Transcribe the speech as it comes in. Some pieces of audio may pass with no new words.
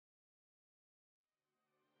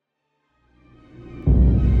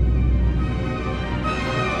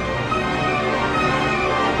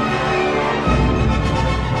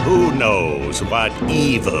knows what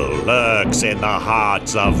evil lurks in the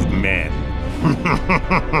hearts of men.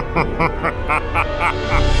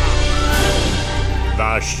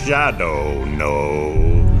 The Shadow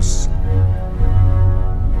knows.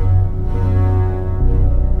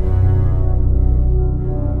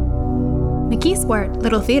 McKeesport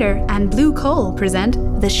Little Theatre and Blue Coal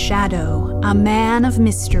present The Shadow, a man of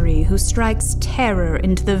mystery who strikes terror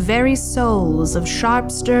into the very souls of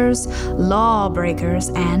sharpsters, lawbreakers,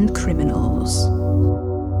 and criminals.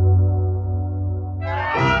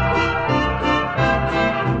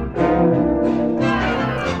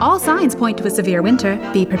 All signs point to a severe winter.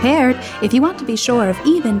 Be prepared. If you want to be sure of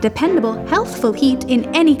even, dependable, healthful heat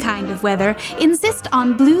in any kind of weather, insist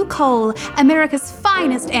on Blue Coal, America's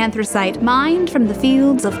finest anthracite mined from the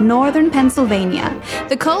fields of northern Pennsylvania.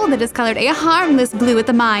 The coal that is colored a harmless blue at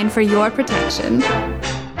the mine for your protection.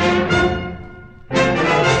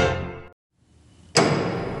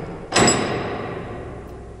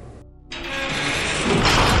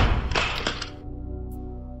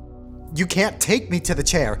 You can't take me to the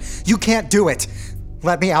chair. You can't do it.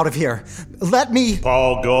 Let me out of here. Let me...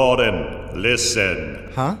 Paul Gordon,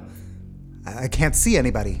 listen. Huh? I can't see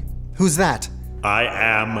anybody. Who's that? I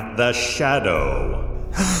am the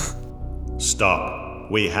Shadow.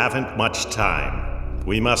 Stop. We haven't much time.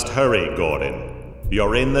 We must hurry, Gordon.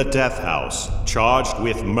 You're in the death house, charged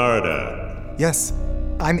with murder. Yes,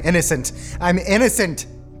 I'm innocent. I'm innocent.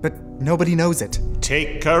 But nobody knows it.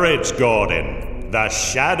 Take courage, Gordon. The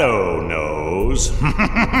Shadow knows.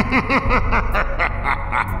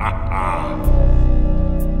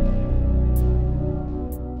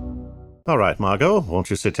 All right, Margot, won't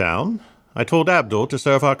you sit down? I told Abdul to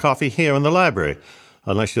serve our coffee here in the library,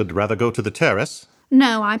 unless you'd rather go to the terrace.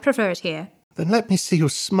 No, I prefer it here. Then let me see you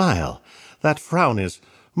smile. That frown is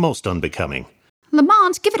most unbecoming.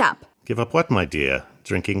 Lamont, give it up. Give up what, my dear?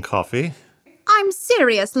 Drinking coffee? I'm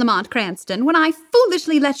serious, Lamont Cranston, when I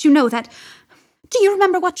foolishly let you know that... Do you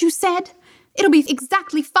remember what you said? It'll be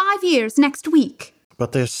exactly 5 years next week.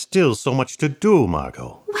 But there's still so much to do,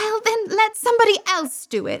 Margot. Well, then let somebody else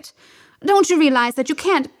do it. Don't you realize that you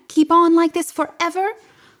can't keep on like this forever?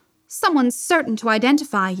 Someone's certain to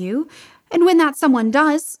identify you, and when that someone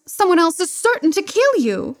does, someone else is certain to kill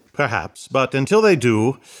you. Perhaps, but until they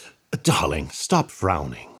do... Darling, stop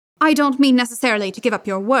frowning. I don't mean necessarily to give up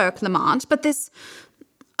your work, Lamont, but this...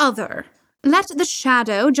 other... Let the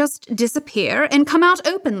Shadow just disappear and come out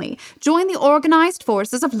openly. Join the organized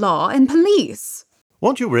forces of law and police.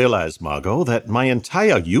 Won't you realize, Margot, that my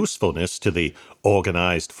entire usefulness to the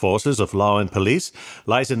organized forces of law and police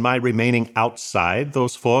lies in my remaining outside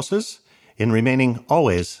those forces? In remaining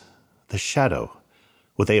always the Shadow?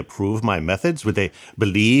 Would they approve my methods? Would they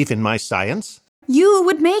believe in my science? You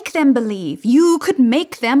would make them believe. You could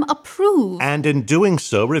make them approve. And in doing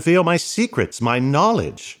so, reveal my secrets, my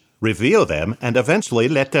knowledge. Reveal them, and eventually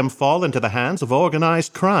let them fall into the hands of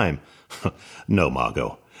organized crime. No,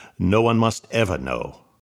 Margot. No one must ever know.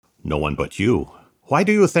 No one but you. Why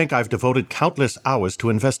do you think I've devoted countless hours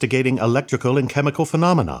to investigating electrical and chemical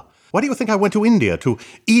phenomena? Why do you think I went to India, to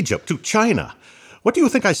Egypt, to China? What do you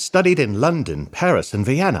think I studied in London, Paris, and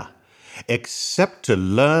Vienna? Except to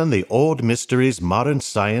learn the old mysteries modern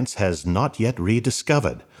science has not yet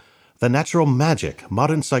rediscovered. The natural magic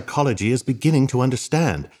modern psychology is beginning to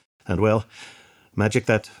understand. And, well, magic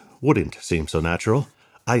that wouldn't seem so natural.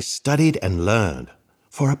 I studied and learned.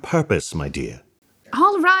 For a purpose, my dear.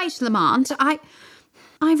 All right, Lamont, I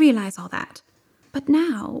realize all that. But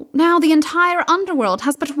now the entire underworld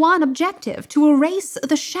has but one objective, to erase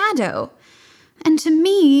the Shadow. And to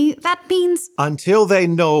me, that means... Until they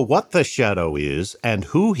know what the Shadow is and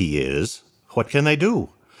who he is, what can they do?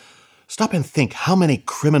 Stop and think how many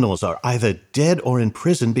criminals are either dead or in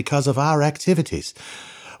prison because of our activities.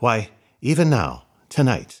 Why, even now,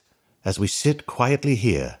 tonight, as we sit quietly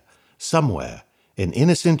here, somewhere, an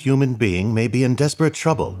innocent human being may be in desperate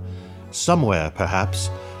trouble. Somewhere, perhaps,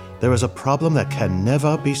 there is a problem that can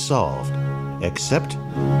never be solved, except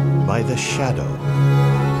by the Shadow.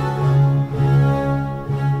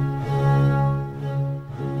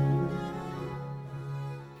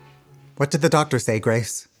 What did the doctor say,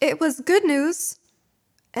 Grace? It was good news.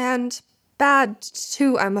 And bad,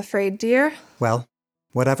 too, I'm afraid, dear. Well,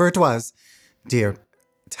 whatever it was, dear,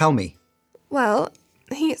 tell me. Well,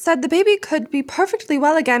 he said the baby could be perfectly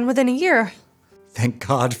well again within a year. Thank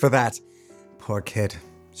God for that. Poor kid.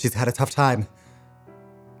 She's had a tough time.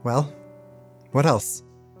 Well, what else?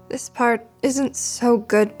 This part isn't so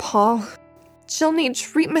good, Paul. She'll need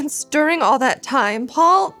treatments during all that time,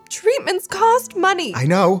 Paul. Treatments cost money. I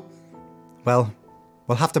know. Well,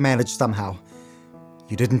 we'll have to manage somehow.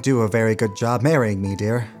 You didn't do a very good job marrying me,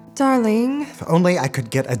 dear. Darling. If only I could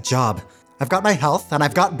get a job. I've got my health and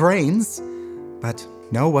I've got brains, but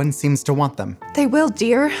no one seems to want them. They will,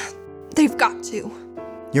 dear. They've got to.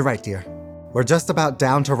 You're right, dear. We're just about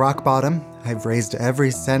down to rock bottom. I've raised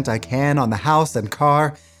every cent I can on the house and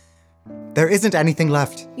car. There isn't anything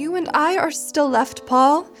left. You and I are still left,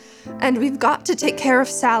 Paul. And we've got to take care of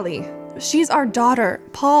Sally. She's our daughter,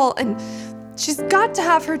 Paul, and she's got to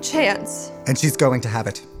have her chance. And she's going to have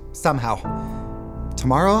it. Somehow.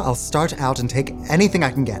 Tomorrow, I'll start out and take anything I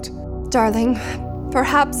can get. Darling,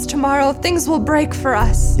 perhaps tomorrow things will break for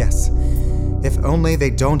us. Yes. If only they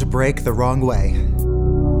don't break the wrong way.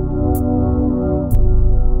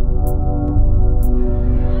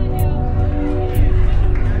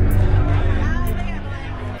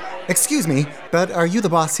 Excuse me, but are you the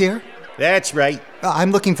boss here? That's right.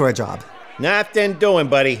 I'm looking for a job. Nothing doing,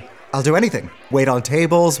 buddy. I'll do anything. Wait on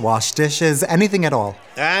tables, wash dishes, anything at all.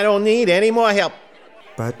 I don't need any more help.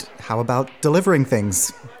 But how about delivering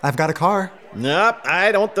things? I've got a car. Nope,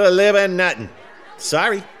 I don't deliver nothing.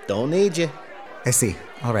 Sorry, don't need you. I see.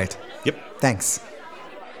 All right. Yep. Thanks.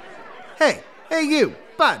 Hey you,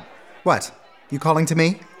 bud. What? You calling to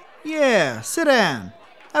me? Yeah, sit down.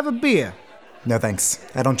 Have a beer. No thanks.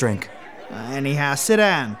 I don't drink. Anyhow, sit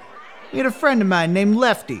down. Meet a friend of mine named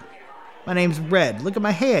Lefty. My name's Red. Look at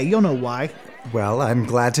my hair, you'll know why. Well, I'm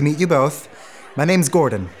glad to meet you both. My name's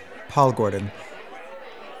Gordon. Paul Gordon.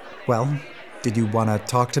 Well, did you want to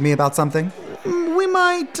talk to me about something? We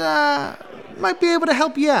might be able to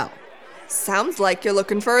help you out. Sounds like you're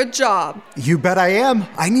looking for a job. You bet I am.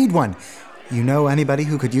 I need one. You know anybody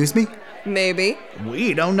who could use me? Maybe.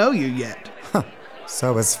 We don't know you yet.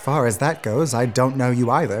 So as far as that goes, I don't know you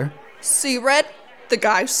either. See, Red? The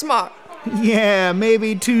guy's smart. Yeah,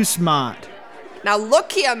 maybe too smart. Now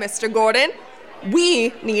look here, Mr. Gordon.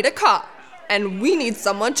 We need a car, and we need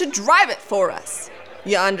someone to drive it for us.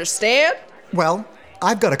 You understand? Well,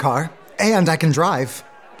 I've got a car, and I can drive.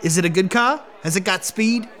 Is it a good car? Has it got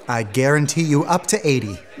speed? I guarantee you up to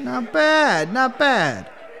 80. Not bad, not bad.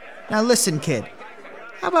 Now listen, kid.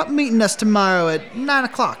 How about meeting us tomorrow at 9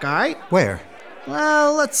 o'clock, all right? Where?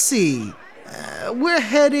 Well, let's see. We're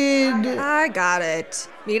headed... I got it.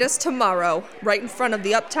 Meet us tomorrow, right in front of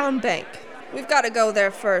the Uptown Bank. We've got to go there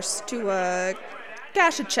first to,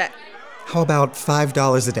 cash a check. How about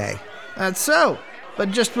 $5 a day? That's so. But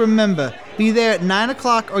just remember, be there at 9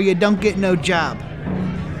 o'clock or you don't get no job.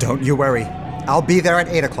 Don't you worry. I'll be there at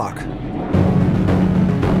 8 o'clock.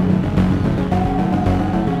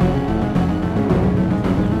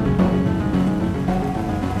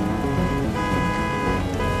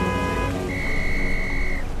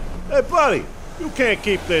 Hey, buddy, you can't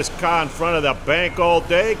keep this car in front of the bank all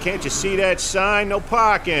day. Can't you see that sign? No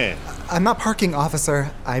parking. I'm not parking,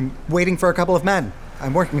 officer. I'm waiting for a couple of men.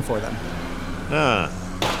 I'm working for them.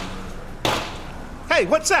 Hey,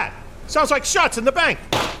 what's that? Sounds like shots in the bank.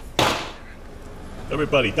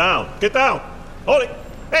 Everybody down. Get down. Hold it.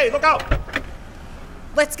 Hey, look out.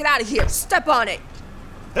 Let's get out of here. Step on it.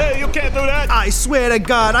 Hey, you can't do that. I swear to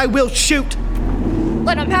God, I will shoot.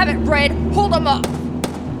 Let him have it, Red. Hold him up.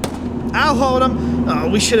 I'll hold him. Oh,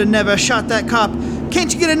 we should have never shot that cop.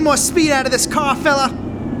 Can't you get any more speed out of this car, fella?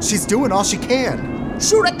 She's doing all she can.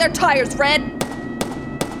 Shoot at their tires, Red.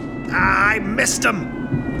 I missed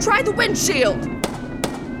him. Try the windshield.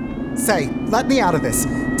 Say, let me out of this.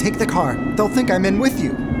 Take the car. They'll think I'm in with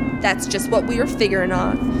you. That's just what we were figuring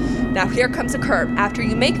on. Now here comes a curb. After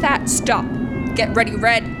you make that, stop. Get ready,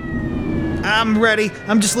 Red. I'm ready.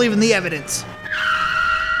 I'm just leaving the evidence.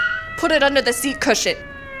 Put it under the seat cushion.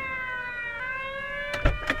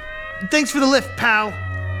 Thanks for the lift, pal.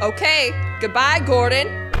 Okay, goodbye, Gordon.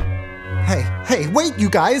 Hey, wait, you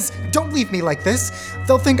guys. Don't leave me like this.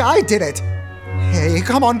 They'll think I did it. Hey,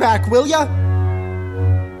 come on back, will ya?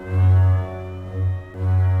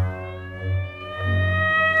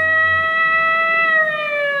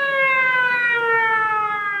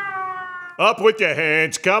 Up with your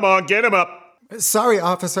hands. Come on, get him up. Sorry,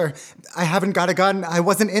 officer. I haven't got a gun. I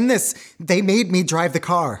wasn't in this. They made me drive the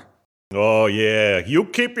car. Oh, yeah. You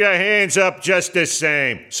keep your hands up just the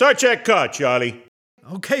same. Search that car, Charlie.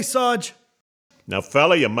 Okay, Sarge. Now,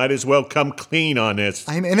 fella, you might as well come clean on this.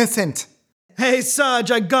 I'm innocent. Hey,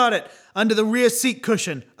 Sarge, I got it. Under the rear seat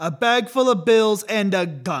cushion. A bag full of bills and a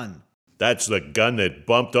gun. That's the gun that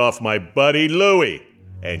bumped off my buddy Louie.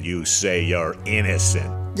 And you say you're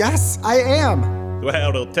innocent. Yes, I am. Well,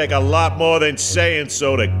 it'll take a lot more than saying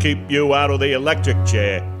so to keep you out of the electric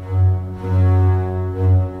chair.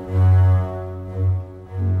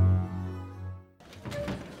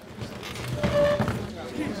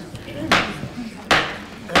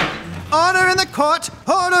 Order in the court!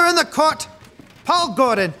 Order in the court! Paul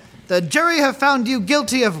Gordon, The jury have found you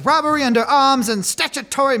guilty of robbery under arms and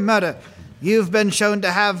statutory murder. You've been shown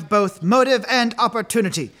to have both motive and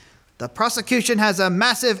opportunity. The prosecution has a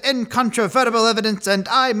massive incontrovertible evidence, and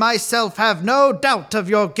I myself have no doubt of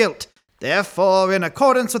your guilt. Therefore, in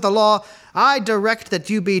accordance with the law, I direct that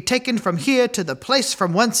you be taken from here to the place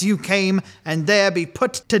from whence you came, and there be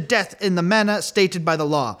put to death in the manner stated by the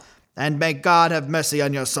law. And may God have mercy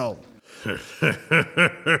on your soul.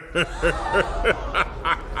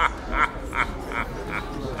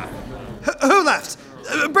 Who left?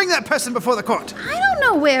 Bring that person before the court. I don't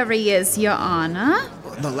know where he is, Your Honor.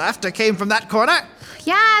 The laughter came from that corner.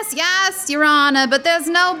 Yes, Your Honor, but there's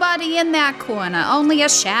nobody in that corner, only a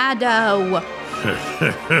shadow.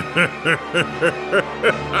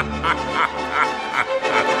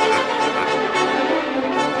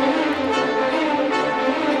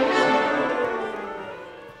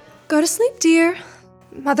 Go to sleep, dear.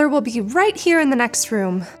 Mother will be right here in the next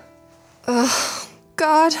room. Ugh,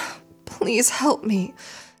 God, please help me.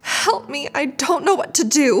 Help me, I don't know what to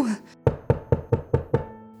do.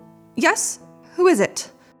 Yes? Who is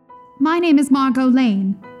it? My name is Margot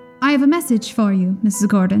Lane. I have a message for you, Mrs.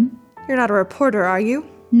 Gordon. You're not a reporter, are you?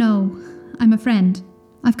 No, I'm a friend.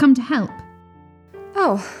 I've come to help.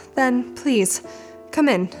 Oh, then please, come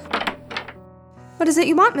in. What is it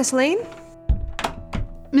you want, Miss Lane?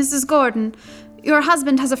 Mrs. Gordon, your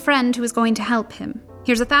husband has a friend who is going to help him.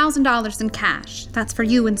 Here's $1,000 in cash. That's for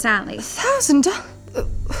you and Sally. $1,000?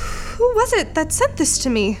 Who was it that sent this to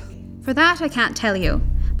me? For that, I can't tell you.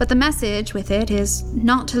 But the message with it is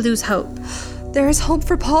not to lose hope. There is hope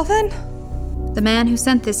for Paul, then? The man who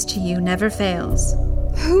sent this to you never fails.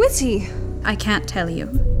 Who is he? I can't tell you.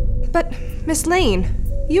 But, Miss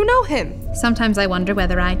Lane, you know him. Sometimes I wonder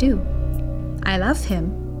whether I do. I love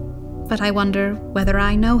him, but I wonder whether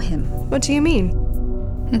I know him. What do you mean?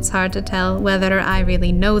 It's hard to tell whether I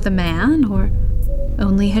really know the man or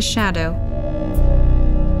only his shadow.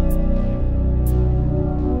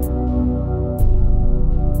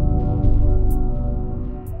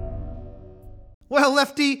 Well,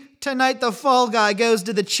 Lefty, tonight the fall guy goes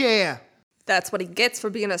to the chair. That's what he gets for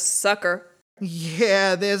being a sucker.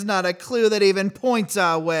 Yeah, there's not a clue that even points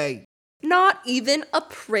our way. Not even a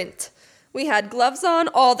print. We had gloves on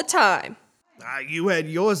all the time. You had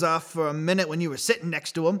yours off for a minute when you were sitting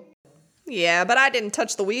next to him. Yeah, but I didn't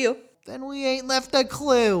touch the wheel. Then we ain't left a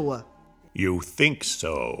clue. You think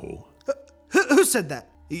so? Who said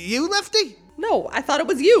that? You, Lefty? No, I thought it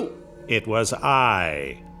was you. It was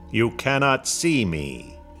I. You cannot see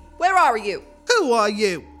me. Where are you? Who are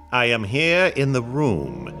you? I am here in the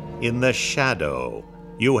room, in the shadow.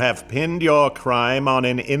 You have pinned your crime on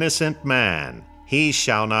an innocent man. He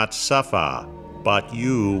shall not suffer, but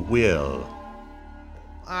you will.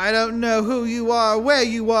 I don't know who you are or where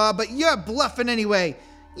you are, but you're bluffing anyway.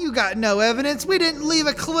 You got no evidence. We didn't leave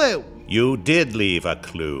a clue. You did leave a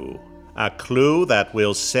clue that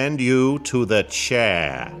will send you to the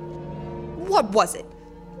chair. What was it?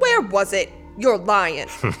 Where was it? You're lying.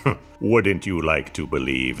 Wouldn't you like to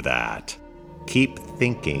believe that? Keep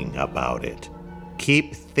thinking about it.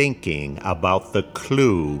 Keep thinking about the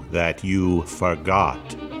clue that you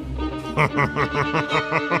forgot.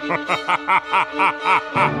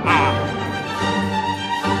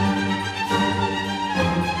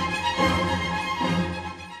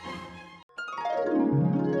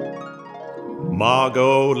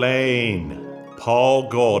 Margot Lane. Paul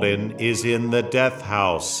Gordon is in the death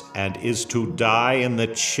house and is to die in the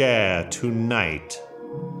chair tonight.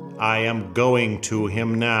 I am going to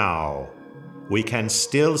him now. We can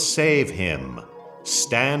still save him.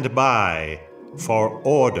 Stand by for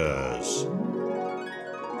orders.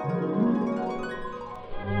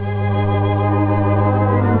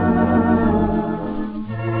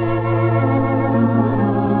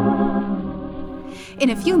 In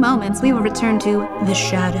a few moments, we will return to The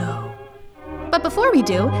Shadow. But before we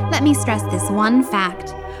do, let me stress this one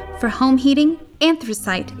fact. For home heating,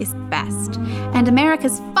 anthracite is best. And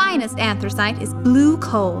America's finest anthracite is blue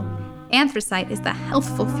coal. Anthracite is the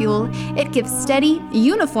healthful fuel. It gives steady,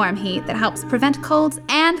 uniform heat that helps prevent colds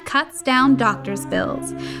and cuts down doctor's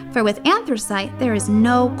bills. For with anthracite, there is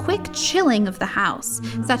no quick chilling of the house,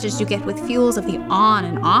 such as you get with fuels of the on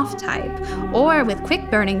and off type, or with quick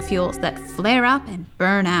burning fuels that flare up and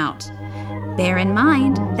burn out. Bear in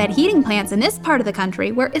mind that heating plants in this part of the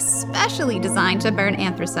country were especially designed to burn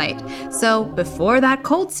anthracite. So before that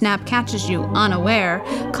cold snap catches you unaware,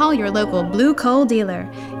 call your local blue coal dealer.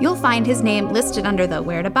 You'll find his name listed under the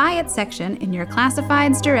Where to Buy It section in your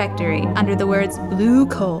classifieds directory under the words blue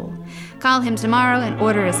coal. Call him tomorrow and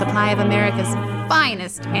order a supply of America's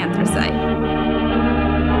finest anthracite.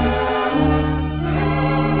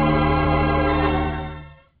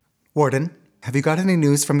 Warden, have you got any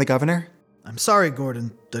news from the governor? I'm sorry,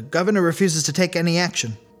 Gordon. The governor refuses to take any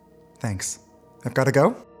action. Thanks. I've got to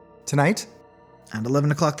go? Tonight? At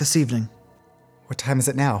 11 o'clock this evening. What time is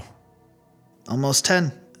it now? Almost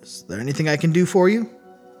 10. Is there anything I can do for you?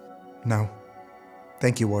 No.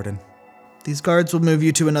 Thank you, Warden. These guards will move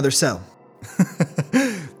you to another cell.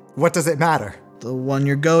 What does it matter? The one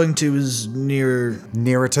you're going to is nearer...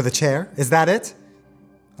 Nearer to the chair? Is that it?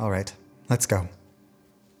 All right, let's go.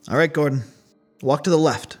 All right, Gordon. Walk to the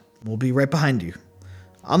left. We'll be right behind you.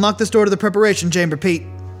 Unlock this door to the preparation chamber, Pete.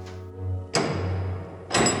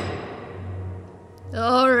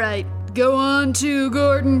 All right, go on too,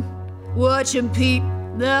 Gordon. Watch him, Pete.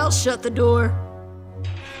 I'll shut the door.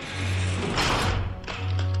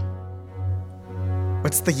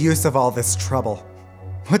 What's the use of all this trouble?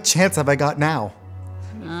 What chance have I got now?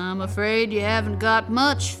 I'm afraid you haven't got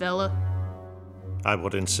much, fella. I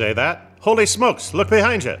wouldn't say that. Holy smokes, look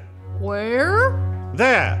behind you. Where?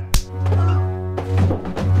 There!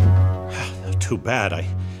 Too bad. I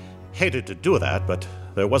hated to do that, but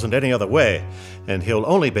there wasn't any other way, and he'll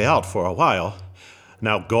only be out for a while.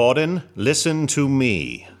 Now, Gordon, listen to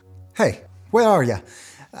me. Hey, where are you?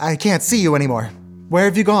 I can't see you anymore. Where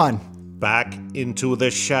have you gone? Back into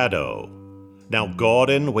the shadow. Now,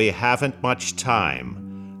 Gordon, we haven't much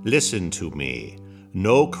time. Listen to me.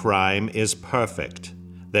 No crime is perfect.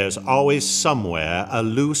 There's always somewhere a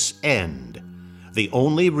loose end. The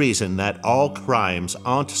only reason that all crimes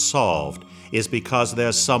aren't solved is because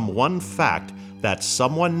there's some one fact that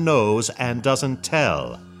someone knows and doesn't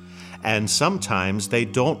tell. And sometimes they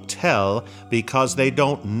don't tell because they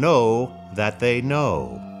don't know that they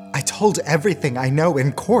know. I told everything I know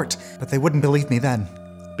in court, but they wouldn't believe me then.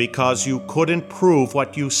 Because you couldn't prove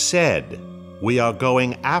what you said. We are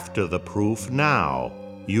going after the proof now.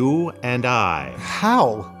 You and I.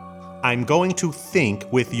 How? I'm going to think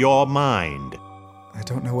with your mind. I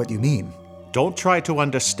don't know what you mean. Don't try to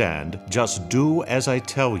understand, just do as I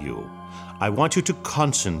tell you. I want you to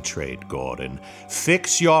concentrate, Gordon.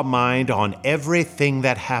 Fix your mind on everything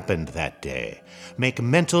that happened that day. Make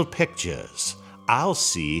mental pictures. I'll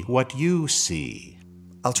see what you see.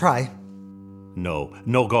 I'll try.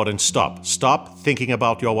 No, Gordon, stop. Stop thinking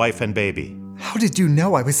about your wife and baby. How did you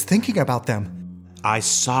know I was thinking about them? I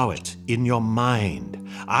saw it in your mind.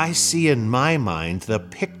 I see in my mind the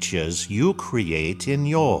pictures you create in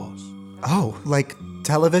yours. Oh, like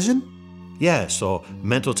television? Yes, or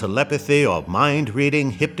mental telepathy, or mind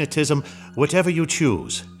reading, hypnotism, whatever you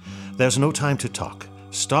choose. There's no time to talk.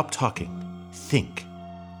 Stop talking. Think.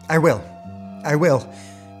 I will.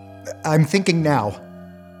 I'm thinking now.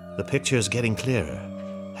 The picture's getting clearer.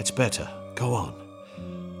 That's better. Go on.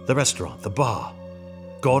 The restaurant, the bar.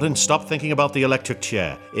 Gordon, stop thinking about the electric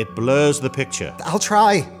chair. It blurs the picture. I'll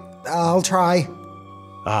try.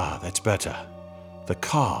 Ah, that's better. The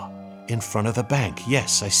car in front of the bank.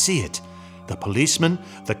 Yes, I see it. The policeman,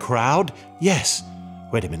 the crowd. Yes.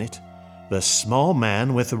 Wait a minute. The small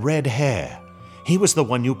man with red hair. He was the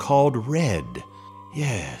one you called Red.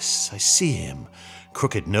 Yes, I see him.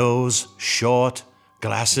 Crooked nose, short,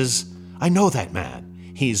 glasses. I know that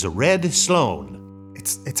man. He's Red Sloan.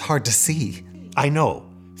 It's hard to see. I know.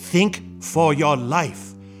 Think for your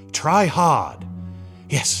life. Try hard.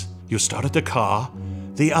 Yes, you started the car.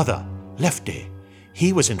 The other, Lefty.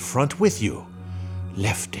 He was in front with you.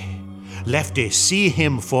 Lefty, see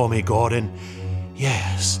him for me, Gordon.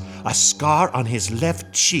 Yes, a scar on his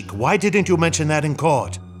left cheek. Why didn't you mention that in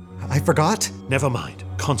court? I forgot? Never mind.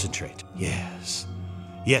 Concentrate. Yes,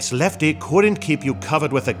 Lefty couldn't keep you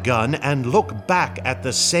covered with a gun and look back at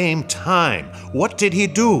the same time. What did he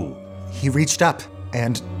do? He reached up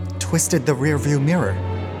and twisted the rearview mirror.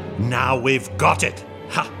 Now we've got it.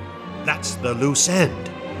 Ha! That's the loose end.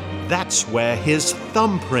 That's where his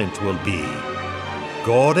thumbprint will be.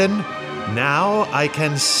 Gordon, now I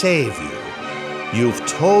can save you. You've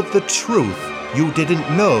told the truth you didn't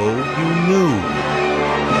know you knew.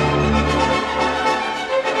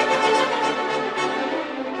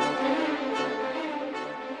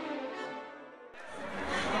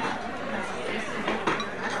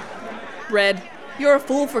 Red, you're a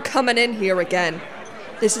fool for coming in here again.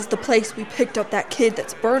 This is the place we picked up that kid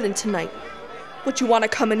that's burning tonight. What you want to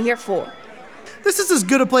come in here for? This is as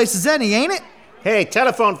good a place as any, ain't it? Hey,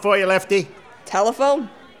 telephone for you, Lefty. Telephone?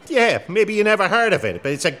 Yeah, maybe you never heard of it,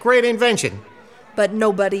 but it's a great invention. But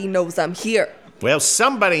nobody knows I'm here. Well,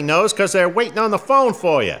 somebody knows because they're waiting on the phone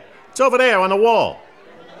for you. It's over there on the wall.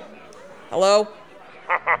 Hello?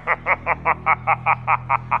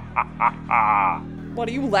 What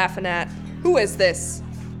are you laughing at? Who is this?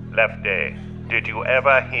 Lefty, did you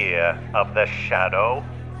ever hear of the shadow?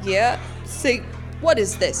 Yeah, say What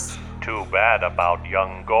is this? Too bad about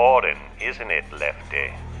young Gordon, isn't it,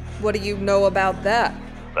 Lefty? What do you know about that?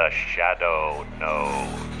 The Shadow knows.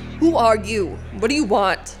 Who are you? What do you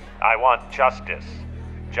want? I want justice.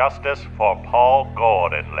 Justice for Paul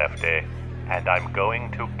Gordon, Lefty. And I'm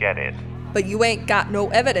going to get it. But you ain't got no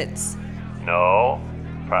evidence. No?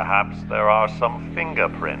 Perhaps there are some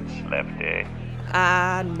fingerprints, Lefty.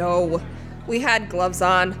 No. We had gloves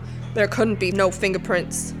on. There couldn't be no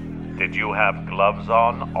fingerprints. Did you have gloves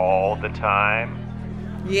on all the time?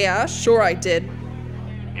 Yeah, sure I did.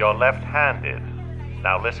 You're left-handed.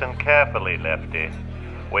 Now listen carefully, Lefty.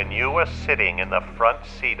 When you were sitting in the front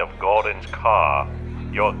seat of Gordon's car,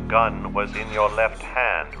 your gun was in your left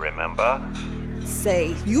hand, remember?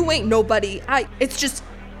 Say, you ain't nobody. It's just...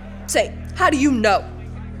 Say, how do you know?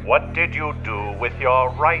 What did you do with your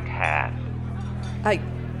right hand?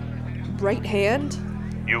 Right hand?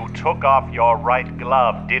 You took off your right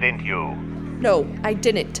glove, didn't you? No, I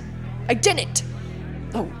didn't. I didn't!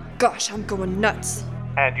 Oh gosh, I'm going nuts.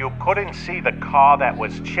 And you couldn't see the car that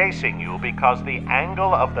was chasing you because the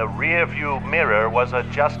angle of the rear view mirror was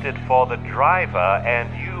adjusted for the driver and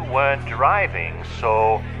you weren't driving,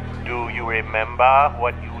 so do you remember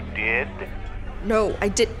what you did? No, I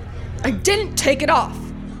didn't take it off.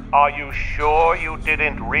 Are you sure you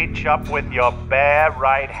didn't reach up with your bare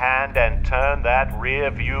right hand and turn that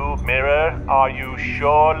rear view mirror? Are you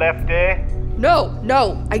sure, Lefty?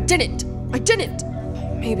 No, I didn't.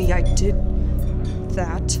 Maybe I did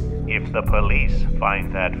that. If the police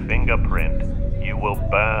find that fingerprint, you will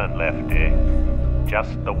burn, Lefty.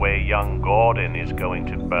 Just the way young Gordon is going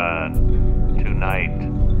to burn tonight.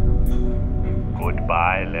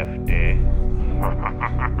 Goodbye, Lefty.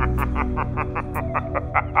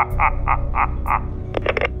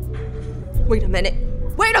 Wait a minute!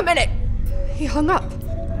 He hung up.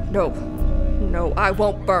 No, I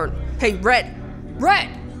won't burn. Hey, Red!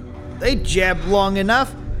 They jabbed long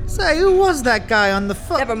enough. Say, who was that guy on the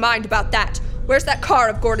phone? Never mind about that. Where's that car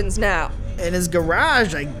of Gordon's now? In his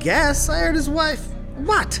garage, I guess. I heard his wife.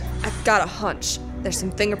 What? I've got a hunch. There's some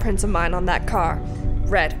fingerprints of mine on that car.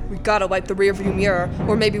 Red, we gotta wipe the rearview mirror,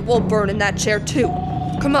 or maybe we'll burn in that chair too.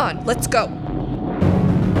 Come on, let's go.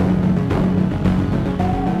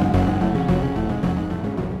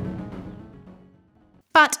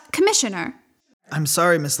 But, Commissioner... I'm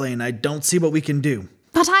sorry, Miss Lane. I don't see what we can do.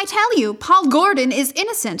 But I tell you, Paul Gordon is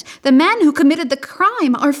innocent. The men who committed the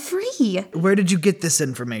crime are free. Where did you get this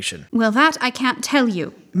information? Well, that I can't tell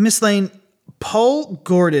you. Miss Lane, Paul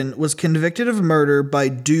Gordon was convicted of murder by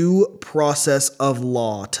due process of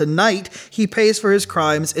law. Tonight, he pays for his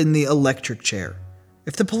crimes in the electric chair.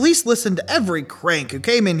 If the police listened to every crank who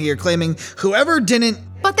came in here claiming whoever didn't...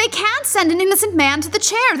 But they can't send an innocent man to the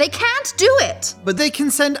chair. They can't do it. But they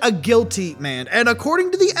can send a guilty man, and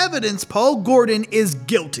according to the evidence, Paul Gordon is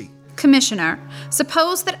guilty. Commissioner,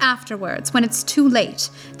 suppose that afterwards, when it's too late,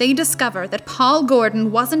 they discover that Paul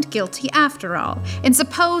Gordon wasn't guilty after all, and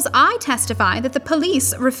suppose I testify that the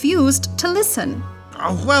police refused to listen.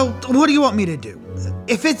 Oh, well, what do you want me to do?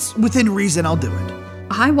 If it's within reason, I'll do it.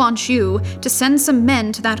 I want you to send some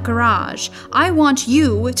men to that garage. I want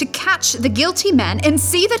you to catch the guilty men and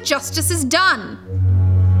see that justice is done.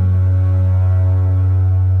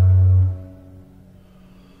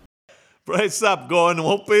 Brace up, Gordon.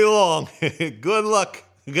 Won't be long. Good luck.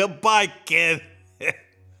 Goodbye, kid.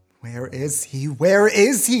 Where is he? Where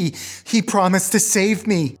is he? He promised to save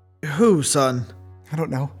me. Who, son? I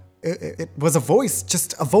don't know. It was a voice,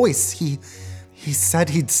 just a voice. He said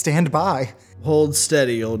he'd stand by. Hold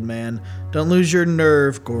steady, old man. Don't lose your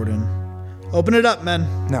nerve, Gordon. Open it up, men.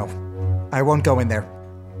 No, I won't go in there.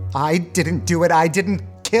 I didn't do it. I didn't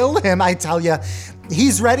kill him, I tell you.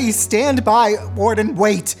 He's ready. Stand by. Warden,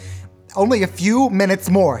 wait. Only a few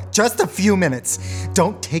minutes more. Just a few minutes.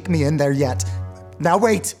 Don't take me in there yet. Now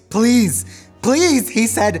wait, please. Please, he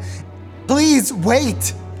said. Please,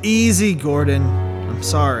 wait. Easy, Gordon. I'm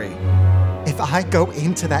sorry. If I go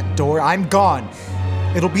into that door, I'm gone.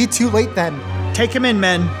 It'll be too late then. Take him in,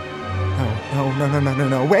 men.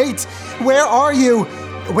 No. Wait! Where are you?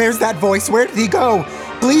 Where's that voice? Where did he go?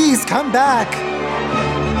 Please, come back!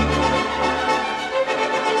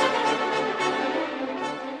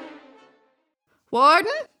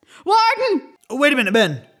 Warden? Wait a minute,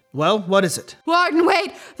 men. Well, what is it? Warden,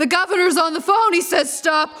 wait! The governor's on the phone. He says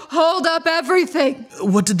stop, hold up everything.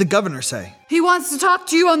 What did the governor say? He wants to talk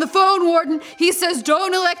to you on the phone, Warden. He says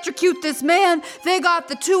don't electrocute this man. They got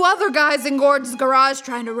the two other guys in Gordon's garage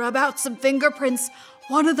trying to rub out some fingerprints.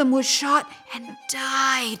 One of them was shot and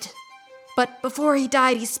died. But before he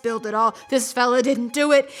died, he spilled it all. This fella didn't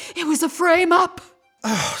do it. It was a frame-up.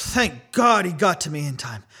 Oh, thank God he got to me in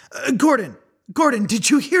time. Gordon, Gordon, did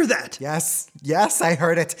you hear that? Yes, I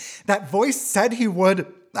heard it. That voice said he would.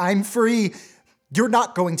 I'm free. You're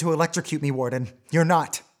not going to electrocute me, Warden. You're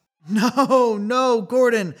not. No,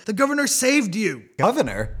 Gordon. The governor saved you.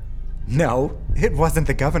 Governor? No, it wasn't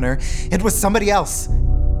the governor. It was somebody else.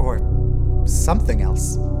 Or something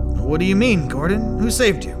else. What do you mean, Gordon? Who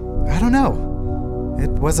saved you? I don't know.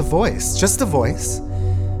 It was a voice, just a voice.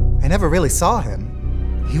 I never really saw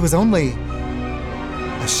him. He was only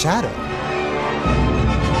a shadow.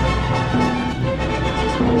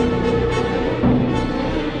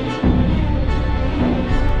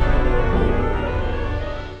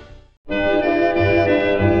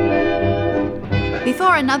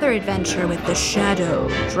 Before another adventure with the Shadow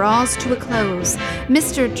draws to a close,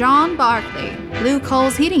 Mr. John Barkley, Blue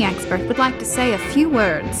Coal's heating expert, would like to say a few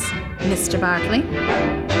words. Mr. Barkley?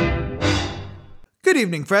 Good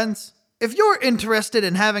evening, friends. If you're interested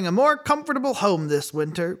in having a more comfortable home this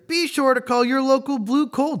winter, be sure to call your local Blue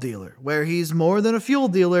Coal dealer. Where he's more than a fuel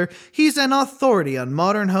dealer, he's an authority on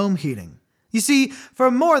modern home heating. You see, for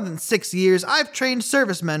more than 6 years, I've trained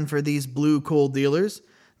servicemen for these Blue Coal dealers.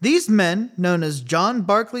 These men, known as John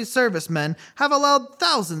Barkley Servicemen, have allowed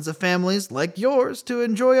thousands of families like yours to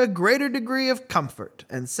enjoy a greater degree of comfort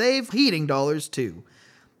and save heating dollars too.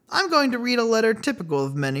 I'm going to read a letter typical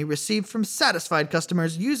of many received from satisfied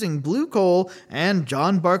customers using Blue Coal and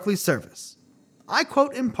John Barkley service. I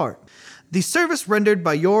quote in part, "The service rendered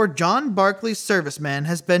by your John Barkley Serviceman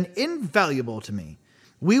has been invaluable to me.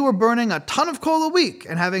 We were burning a ton of coal a week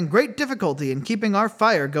and having great difficulty in keeping our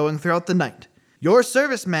fire going throughout the night. Your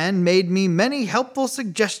serviceman made me many helpful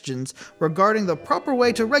suggestions regarding the proper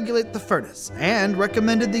way to regulate the furnace and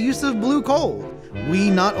recommended the use of Blue Coal. We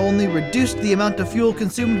not only reduced the amount of fuel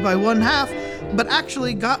consumed by 1/2, but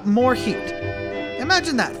actually got more heat."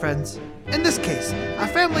 Imagine that, friends. In this case, a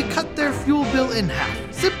family cut their fuel bill in half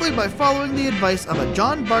simply by following the advice of a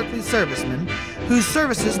John Barkley serviceman whose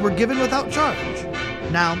services were given without charge.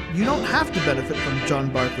 Now, you don't have to benefit from John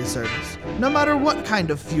Barkley service, no matter what kind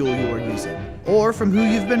of fuel you are using, or from who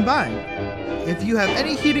you've been buying. If you have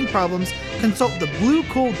any heating problems, consult the Blue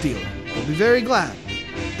Coal dealer. You'll be very glad.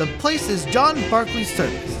 The place is John Barkley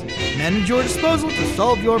Service, men at your disposal to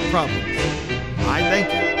solve your problems. I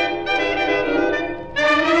thank you.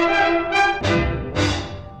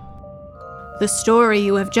 The story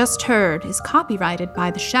you have just heard is copyrighted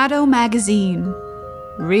by the Shadow Magazine.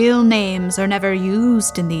 Real names are never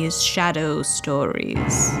used in these shadow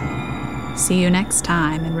stories. See you next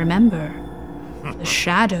time, and remember, the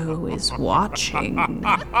shadow is watching.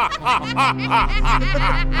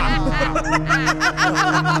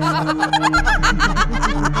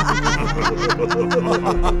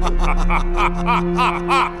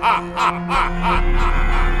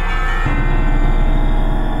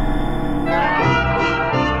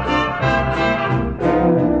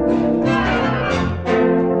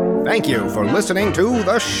 Thank you for listening to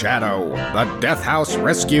The Shadow, the Death House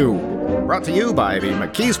Rescue. Brought to you by the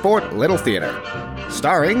McKeesport Little Theater.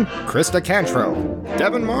 Starring Krista Cantrell,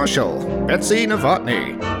 Devin Marshall, Betsy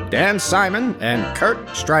Novotny, Dan Simon, and Kurt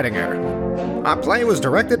Stridinger. Our play was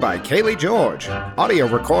directed by Kaylee George. Audio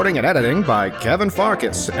recording and editing by Kevin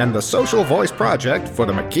Farkas and the Social Voice Project for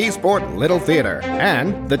the McKeesport Little Theater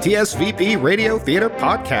and the TSVP Radio Theater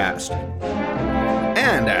Podcast.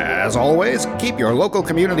 And as always, keep your local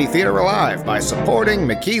community theater alive by supporting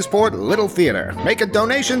McKeesport Little Theater. Make a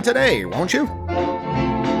donation today, won't you?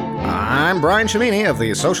 I'm Brian Cimini of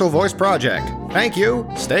the Social Voice Project. Thank you,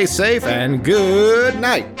 stay safe, and good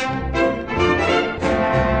night.